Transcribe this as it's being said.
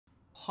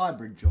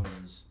Hybrid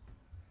genres.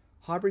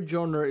 Hybrid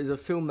genre is a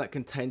film that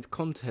contains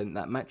content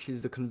that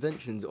matches the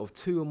conventions of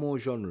two or more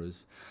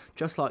genres.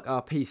 Just like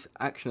our piece,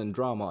 action and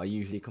drama are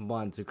usually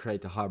combined to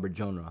create a hybrid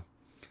genre.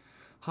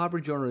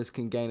 Hybrid genres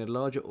can gain a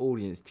larger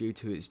audience due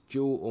to its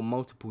dual or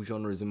multiple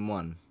genres in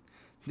one.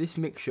 This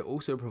mixture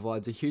also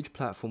provides a huge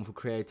platform for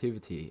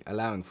creativity,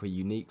 allowing for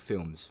unique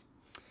films.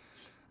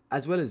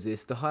 As well as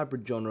this, the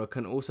hybrid genre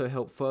can also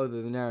help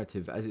further the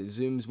narrative as it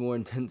zooms more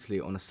intensely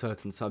on a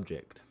certain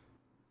subject.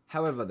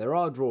 However, there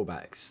are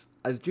drawbacks,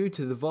 as due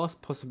to the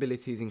vast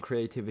possibilities in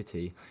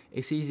creativity,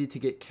 it's easy to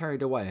get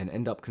carried away and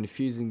end up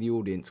confusing the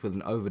audience with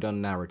an overdone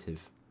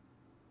narrative.